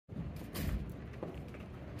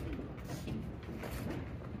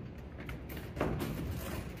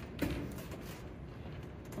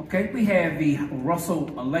Okay, we have the Russell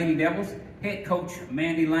Lady Devils, head coach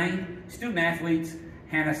Mandy Lane, student athletes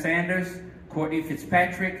Hannah Sanders, Courtney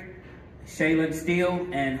Fitzpatrick, Shaylin Steele,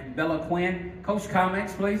 and Bella Quinn. Coach,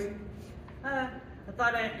 comments, please. I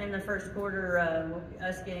thought in the first quarter,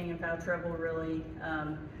 us getting in foul trouble really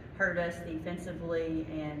hurt us defensively,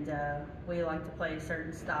 and we like to play a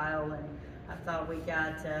certain style, and I thought we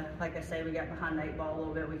got, like I say, we got behind the 8 ball a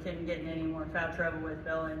little bit. We couldn't get in any more foul trouble with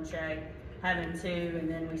Bella and Shay having 2, and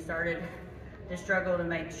then we started to struggle to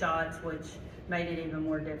make shots, which made it even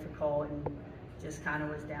more difficult, and just kind of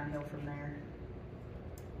was downhill from there.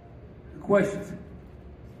 Questions?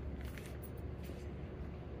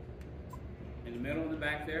 In the middle, in the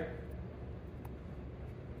back there.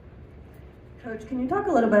 Coach, can you talk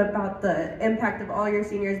a little bit about the impact of all your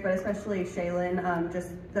seniors, but especially Shaylin, just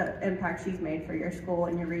the impact she's made for your school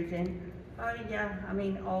and your region? Yeah, I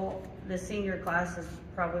mean, all the senior class has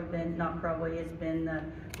probably been, has been the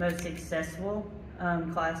most successful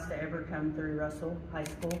class to ever come through Russell High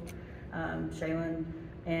School. Shaylin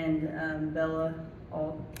and Bella,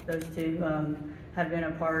 all those 2 have been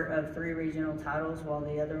a part of 3 regional titles, while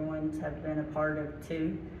the other ones have been a part of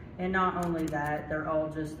 2. And not only that, they're all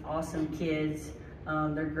just awesome kids.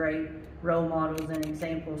 They're great role models and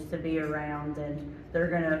examples to be around, and they're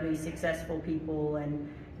gonna be successful people.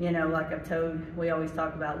 And you know, like I've told, we always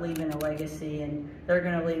talk about leaving a legacy, and they're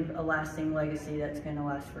gonna leave a lasting legacy that's gonna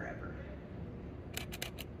last forever.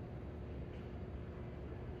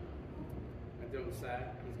 On the other side,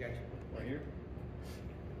 he's got you right here.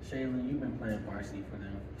 Shaylin, you've been playing varsity for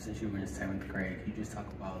them since you were in 7th grade. Can you just talk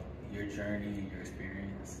about your journey and your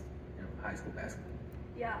experience in high school basketball?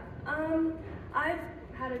 Yeah, I've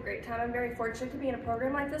had a great time. I'm very fortunate to be in a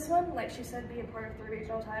program like this one. Like she said, be a part of 3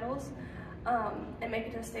 regional titles and make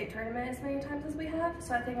it to a state tournament as many times as we have.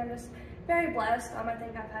 So I think I'm just very blessed. I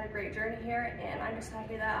think I've had a great journey here, and I'm just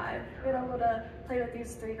happy that I've been able to play with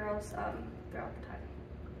these 3 girls throughout the time.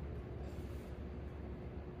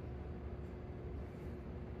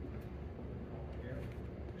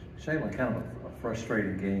 Shaylin, kind of a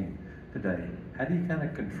frustrating game today. How do you kind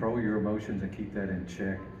of control your emotions and keep that in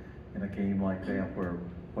check in a game like that, where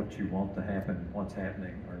what you want to happen, what's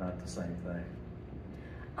happening, are not the same thing?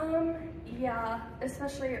 Yeah,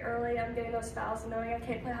 especially early, I'm getting those fouls and knowing I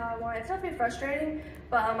can't play how I want. It's definitely frustrating,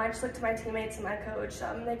 but I just look to my teammates and my coach.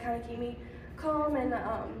 They kind of keep me calm, and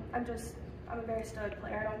I'm a very stoic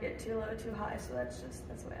player. I don't get too low, too high, so that's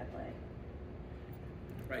the way I play.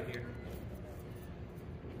 Right here.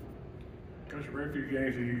 Coach, very few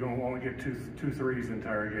games that you're going to only get two threes the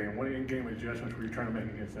entire game. What in-game adjustments were you trying to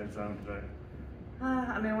make against that zone today?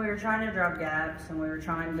 I mean, we were trying to drop gaps, and we were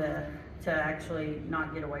trying to actually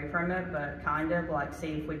not get away from it, but kind of like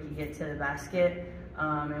see if we could get to the basket.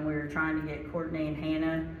 And we were trying to get Courtney and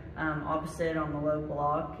Hannah opposite on the low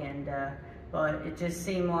block, and but it just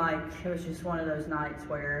seemed like it was just one of those nights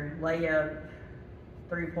where layup,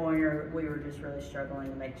 3-pointer, we were just really struggling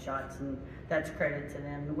to make shots, and that's credit to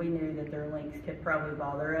them. We knew that their length could probably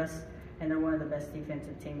bother us, and they're one of the best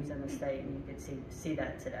defensive teams in the state, and you could see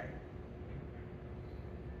that today.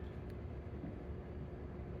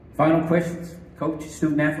 Final questions, coach,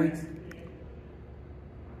 student athletes?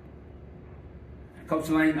 Coach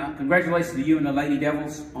Lane, congratulations to you and the Lady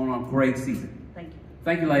Devils on a great season. Thank you.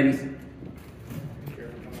 Thank you, ladies.